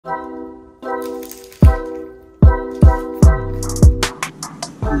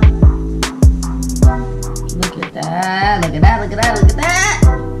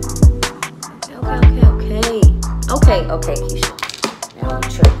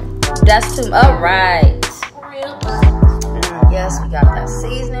that's too. All right. Yes, we got that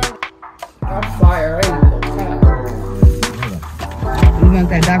seasoning. I'm fire. You want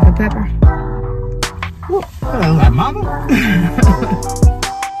that Dr. Pepper? Hello, my mama.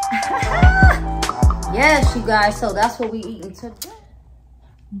 Yes, you guys. So that's what we eating today.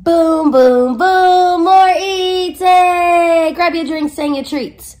 Boom, boom, boom. More eating. Grab your drinks and your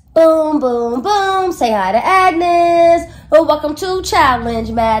treats. Boom, boom, boom. Say hi to Agnes. Oh, welcome to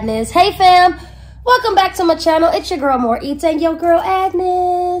Challenge Madness. Hey, fam. Welcome back to my channel. It's your girl, More Eatz, and your girl,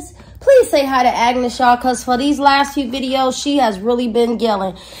 Agnes. Please say hi to Agnes, y'all, because for these last few videos, she has really been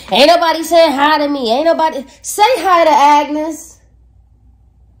yelling. Ain't nobody saying hi to me. Ain't nobody. Say hi to Agnes.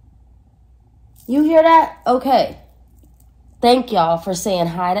 You hear that? Okay. Thank y'all for saying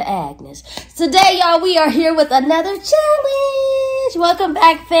hi to Agnes. Today, y'all, we are here with another challenge. Welcome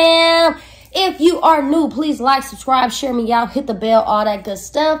back, fam. If you are new, please like, subscribe, share me out, hit the bell, all that good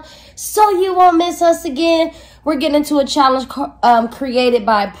stuff, so you won't miss us again. We're getting into a challenge created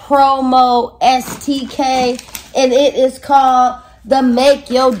by Promo STK, and it is called the Make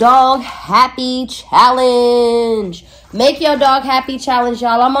Your Dog Happy Challenge. Make Your Dog Happy Challenge,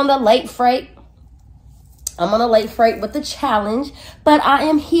 y'all. I'm on the late freight. With the challenge, but I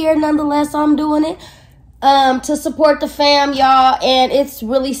am here nonetheless. I'm doing it to support the fam, y'all, and it's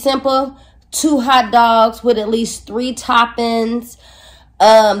really simple. 2 hot dogs with at least 3 toppings.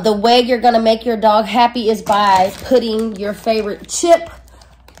 The way you're gonna make your dog happy is by putting your favorite chip,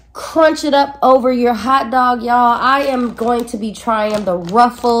 crunch it up over your hot dog, y'all. I am going to be trying the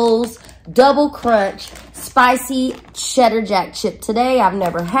Ruffles Double Crunch Spicy Cheddar Jack chip today. I've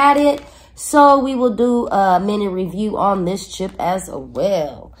never had it, so we will do a mini review on this chip as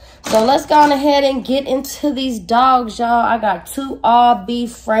well. So let's go on ahead and get into these dogs, y'all. I got 2 all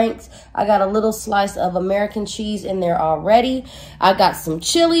beef franks. I got a little slice of American cheese in there already. I got some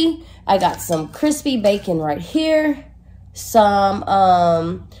chili. I got some crispy bacon right here. Some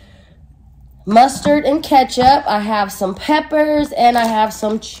mustard and ketchup. I have some peppers, and I have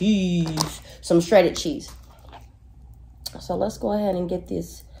some cheese, some shredded cheese. So let's go ahead and get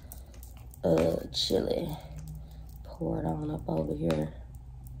this chili poured on up over here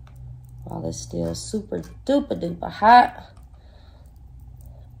while it's still super duper duper hot.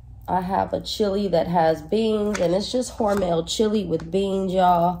 I have a chili that has beans, and it's just Hormel chili with beans,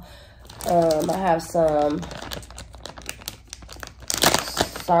 y'all. I have some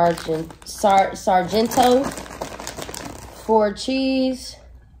Sargento 4 cheese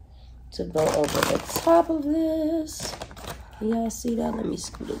to go over the top of this. Y'all see that? Let me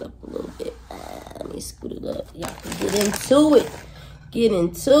scoot it up a little bit. Let me scoot it up. Y'all can get into it. Get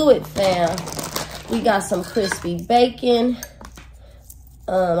into it, fam. We got some crispy bacon.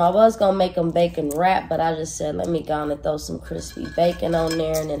 I was going to make them bacon wrap, but I just said, let me go on and throw some crispy bacon on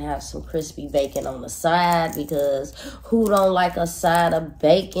there and then have some crispy bacon on the side, because who don't like a side of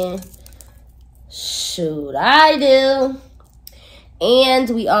bacon? Shoot, I do. And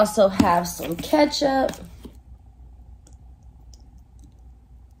we also have some ketchup.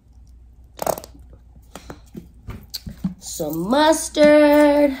 Some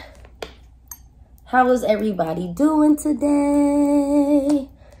mustard. How is everybody doing today?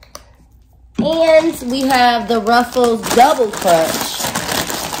 And we have the Ruffles Double Crunch.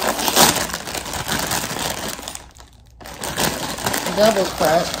 Double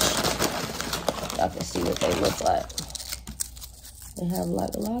Crunch. Y'all can see what they look like. They have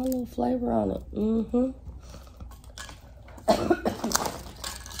like a lot of little flavor on it.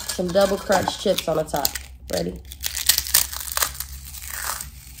 Some Double Crunch chips on the top. Ready?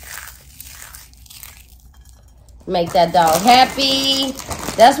 Make that dog happy.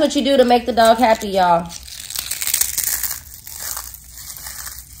 That's what you do to make the dog happy, y'all.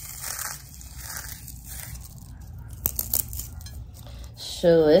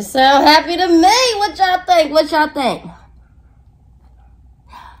 Sure, it sounds happy to me. What y'all think? What y'all think?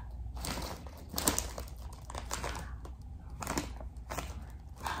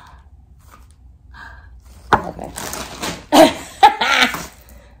 Okay.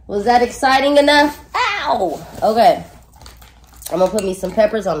 Was that exciting enough? Ow! Okay. I'm going to put me some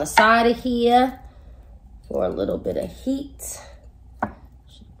peppers on the side of here for a little bit of heat.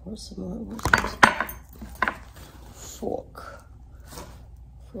 Should pour some more. Fork.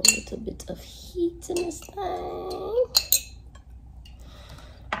 For a little bit of heat in this thing.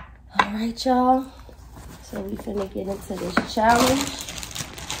 All right, y'all. So we finna get into this challenge.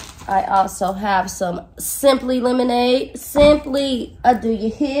 I also have some Simply lemonade. Simply, do you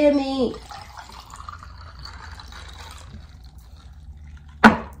hear me?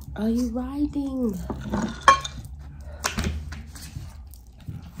 Are you riding?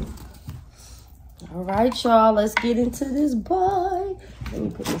 All right, y'all. Let's get into this bite. Let me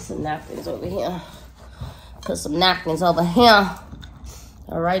put some napkins over here. Put some napkins over here.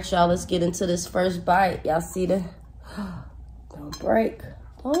 All right, y'all. Let's get into this first bite. Y'all see the... Don't break.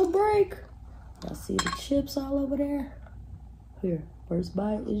 Don't break. Y'all see the chips all over there? Here. First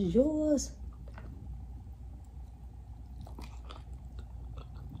bite is yours.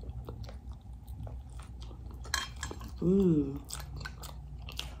 Mmm.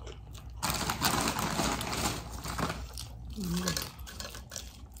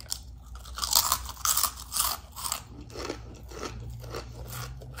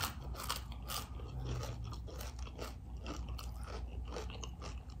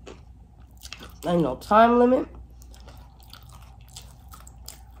 Ain't no time limit.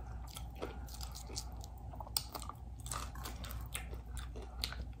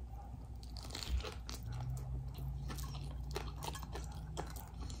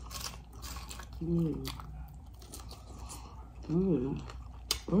 Mmm. Mmm.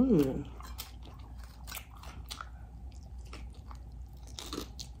 Mmm.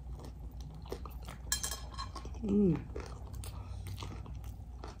 Mmm.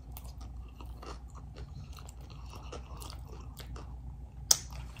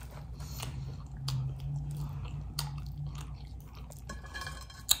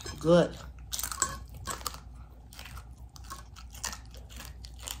 Good.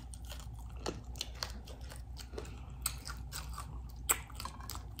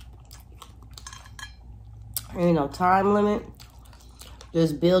 Ain't no time limit.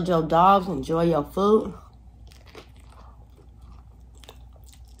 Just build your dogs, enjoy your food.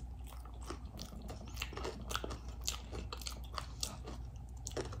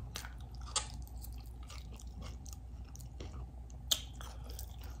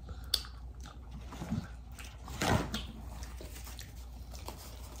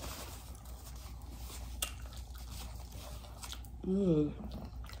 Mmm.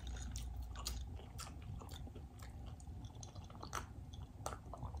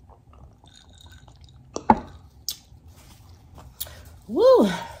 Woo,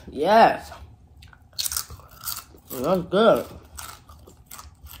 yes. That's good.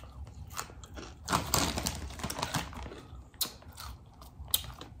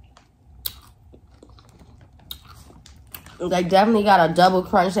 They definitely got a double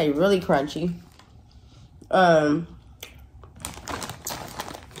crunch. They really crunchy.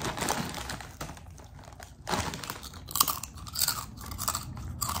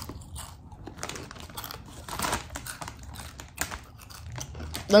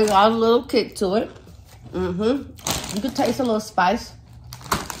 They got a little kick to it. You can taste a little spice.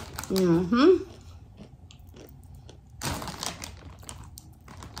 And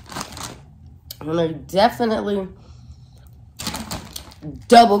they're definitely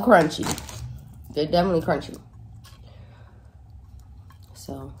double crunchy. They're definitely crunchy.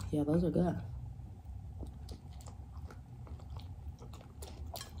 So, yeah, those are good.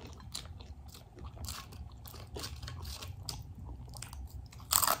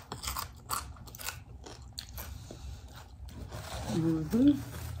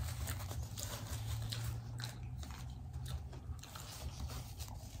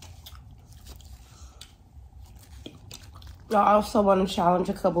 I also want to challenge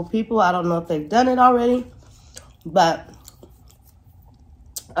a couple people. I don't know if they've done it already, but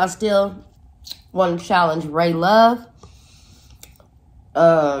I still want to challenge Ray Love.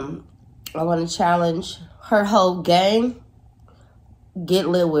 I want to challenge her whole gang. Get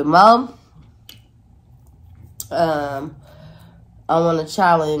Lit with Mom. I want to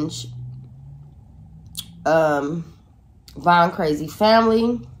challenge Von Crazy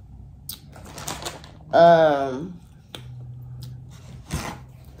Family.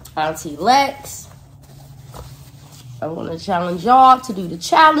 Auntie Lex. I want to challenge y'all to do the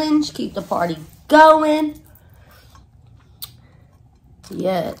challenge. Keep the party going.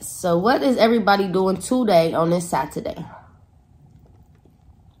 Yes. So what is everybody doing today on this Saturday?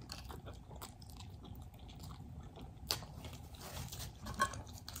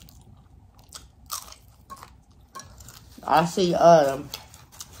 I see the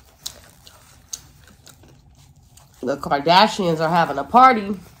Kardashians are having a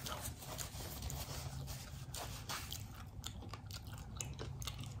party.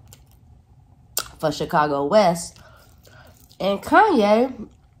 For Chicago West. And Kanye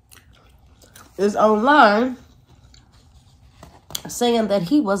is online saying that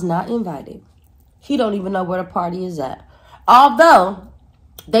he was not invited. He don't even know where the party is at. Although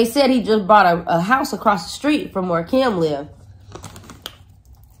they said he just bought a house across the street from where Kim lived,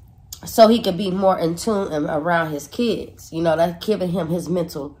 so he could be more in tune and around his kids. You know, that's giving him his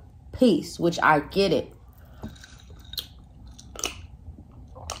mental peace, which I get it.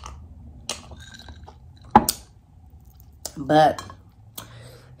 But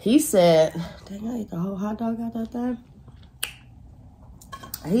he said, dang, I ate the whole hot dog out that thing.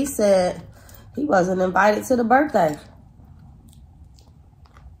 He said he wasn't invited to the birthday.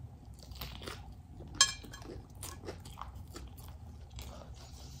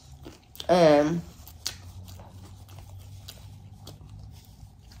 And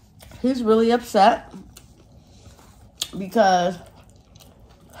he's really upset because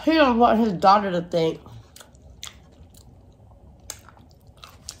he don't want his daughter to think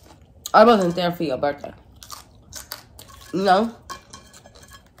I wasn't there for your birthday. You know?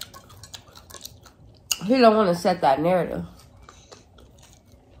 He don't want to set that narrative.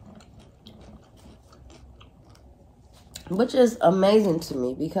 Which is amazing to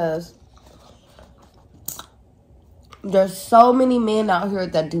me because there's so many men out here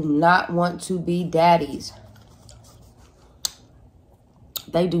that do not want to be daddies.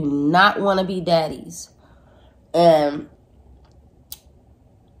 They do not want to be daddies. And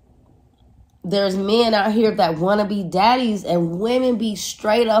there's men out here that want to be daddies, and women be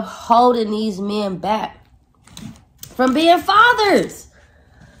straight up holding these men back from being fathers.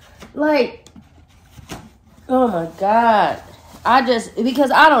 Like, oh my God.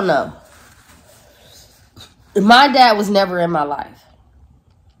 Because I don't know. My dad was never in my life.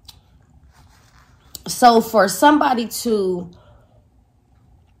 So for somebody to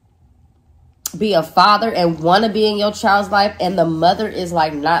be a father and want to be in your child's life, and the mother is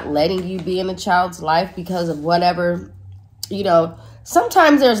like not letting you be in the child's life because of whatever, you know,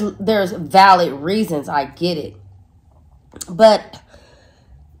 sometimes there's valid reasons. I get it. But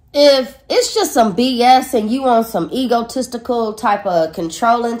if it's just some BS and you on some egotistical type of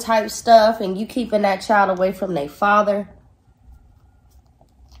controlling type stuff and you keeping that child away from their father,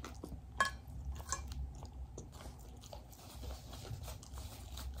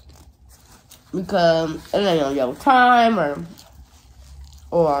 because it ain't on your time,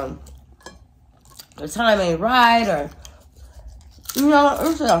 or the time ain't right, or, you know,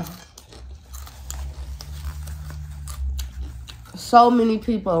 it's so many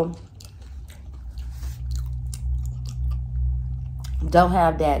people don't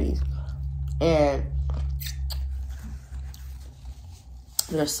have daddies. And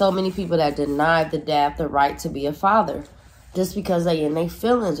there's so many people that deny the dad the right to be a father just because they in their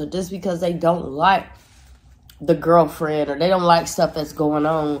feelings, or just because they don't like the girlfriend, or they don't like stuff that's going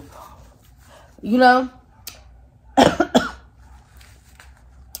on. You know?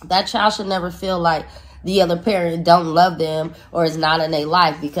 That child should never feel like the other parent don't love them or is not in their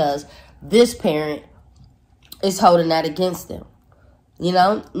life because this parent is holding that against them. You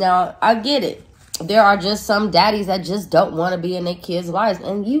know? Now, I get it. There are just some daddies that just don't want to be in their kids' lives.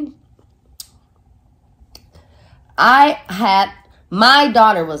 And my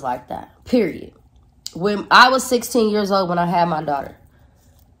daughter was like that, period. When I was 16 years old when I had my daughter,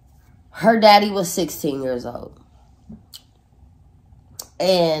 her daddy was 16 years old.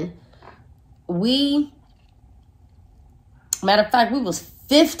 And matter of fact, we was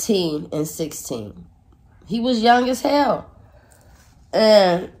 15 and 16. He was young as hell.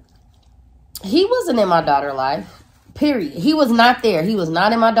 And he wasn't in my daughter's life, period. He was not there. He was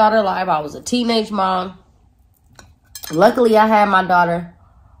not in my daughter's life. I was a teenage mom. Luckily, I had my daughter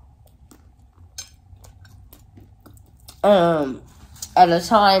at a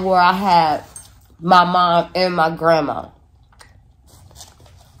time where I had my mom and my grandma,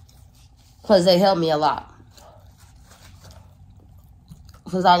 because they helped me a lot.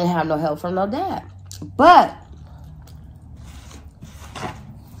 Because I didn't have no help from no dad. But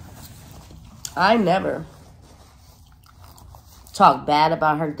I never talked bad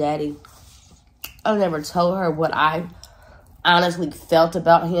about her daddy. I never told her what I honestly felt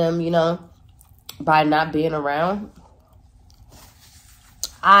about him, you know, by not being around.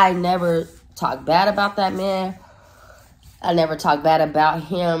 I never talked bad about that man. I never talked bad about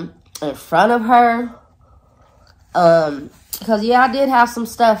him in front of her. Because, yeah, I did have some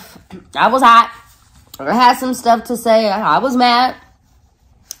stuff. I was hot. I had some stuff to say. I was mad.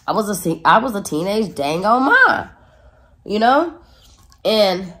 I was a teenage dang old mom, you know?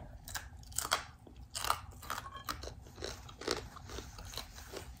 And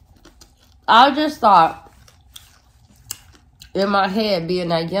I just thought in my head, being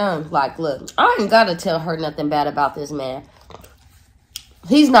that young, like, look, I ain't got to tell her nothing bad about this man.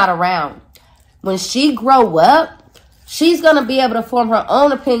 He's not around. When she grow up, she's going to be able to form her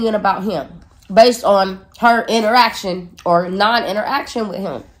own opinion about him based on her interaction or non-interaction with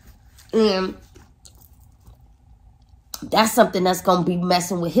him. And that's something that's going to be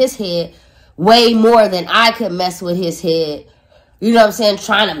messing with his head way more than I could mess with his head. You know what I'm saying?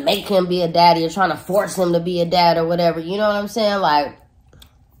 Trying to make him be a daddy or trying to force him to be a dad or whatever. You know what I'm saying? Like,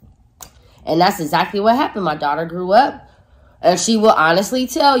 and that's exactly what happened. My daughter grew up, and she will honestly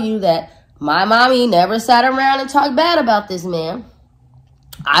tell you that my mommy never sat around and talked bad about this man.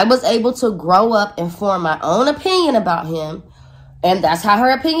 I was able to grow up and form my own opinion about him, and that's how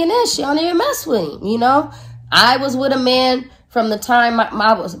her opinion is. She don't even mess with him, you know? I was with a man from the time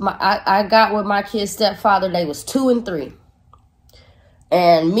I got with my kid's stepfather. They was 2 and 3.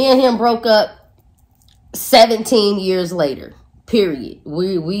 And me and him broke up 17 years later, period.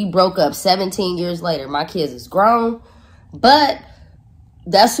 We broke up 17 years later. My kids is grown, but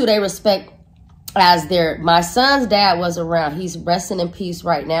that's who they respect as my son's dad was around. He's resting in peace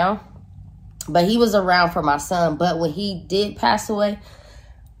right now, but he was around for my son. But when he did pass away,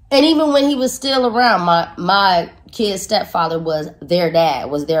 and even when he was still around, my kid's stepfather was their dad,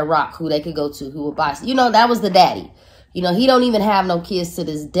 was their rock, who they could go to, who would buy. You know, that was the daddy. You know, he don't even have no kids to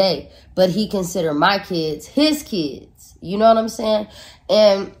this day, but he considered my kids his kids. You know what I'm saying?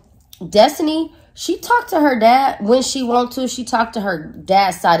 And Destiny, she talked to her dad when she wanted to. She talked to her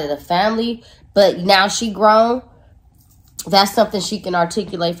dad's side of the family, but now she grown. That's something she can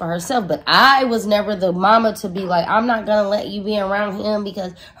articulate for herself. But I was never the mama to be like, I'm not going to let you be around him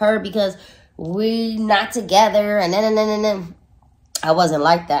because we not together. And then. I wasn't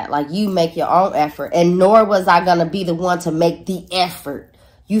like that. Like, you make your own effort. And nor was I going to be the one to make the effort.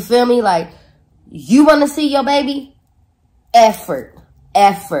 You feel me? Like, you want to see your baby? Effort.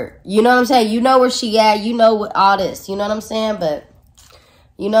 You know what I'm saying? You know where she at. You know what all this. You know what I'm saying? But,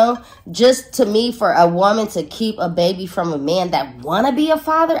 you know, just to me, for a woman to keep a baby from a man that want to be a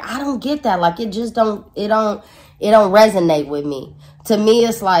father, I don't get that. Like, it don't resonate with me. To me,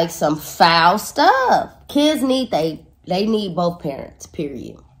 it's like some foul stuff. Kids they need both parents,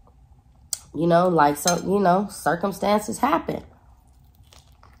 period. You know, like, so, you know, circumstances happen.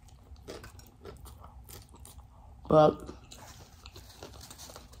 But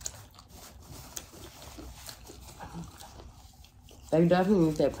they definitely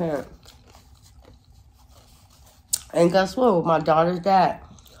need their parent. And guess what? With my daughter's dad,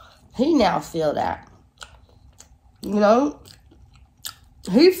 he now feel that. You know?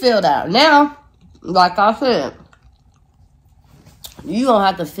 He feel that. Now, like I said, you gonna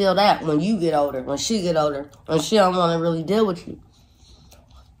have to feel that when you get older, when she get older, and she don't want to really deal with you.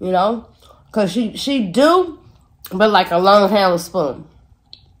 You know? Because she do, but like a long handled spoon.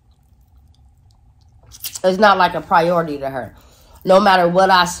 It's not like a priority to her. No matter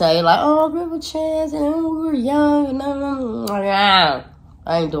what I say, like, oh, give a chance, and we're young, and I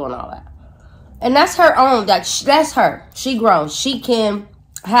ain't doing all that. And that's her own, that's her. She grown. She can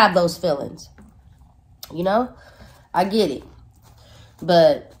have those feelings. You know? I get it.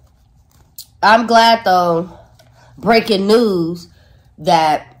 But I'm glad, though, breaking news,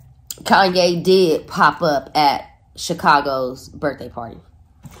 that Kanye did pop up at Chicago's birthday party.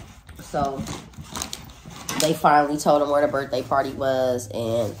 So they finally told him where the birthday party was,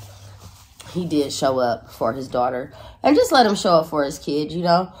 and he did show up for his daughter. And just let him show up for his kid, you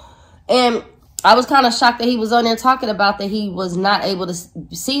know. And I was kind of shocked that he was on there talking about that he was not able to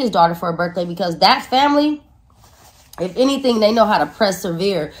see his daughter for her birthday, because that family, if anything, they know how to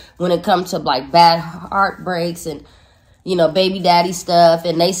persevere when it comes to, like, bad heartbreaks and, you know, baby daddy stuff.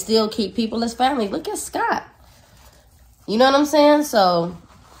 And they still keep people as family. Look at Scott. You know what I'm saying? So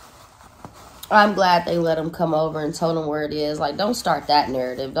I'm glad they let him come over and told him where it is. Like, don't start that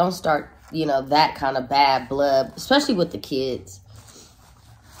narrative. Don't start, you know, that kind of bad blood, especially with the kids.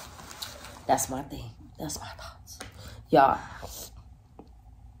 That's my thing. That's my thoughts. Y'all,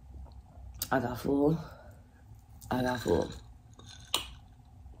 I got full. I'm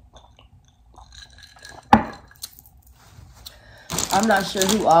not sure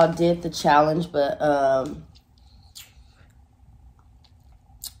who all did the challenge, but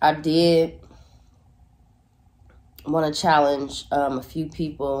I did want to challenge a few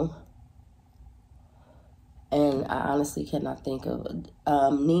people, and I honestly cannot think of it.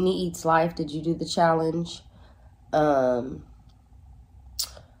 NENE Eats Life, did you do the challenge?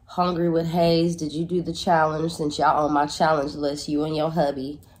 Hungry with Hayes, did you do the challenge? Since y'all on my challenge list, you and your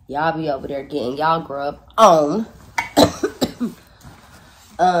hubby, y'all be over there getting y'all grub on.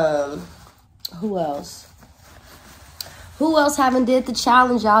 Who else? Who else haven't did the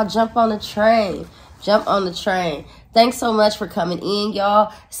challenge, y'all? Jump on the train. Jump on the train. Thanks so much for coming in,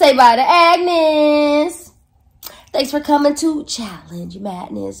 y'all. Say bye to Agnes. Thanks for coming to Challenge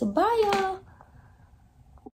Madness. Bye, y'all.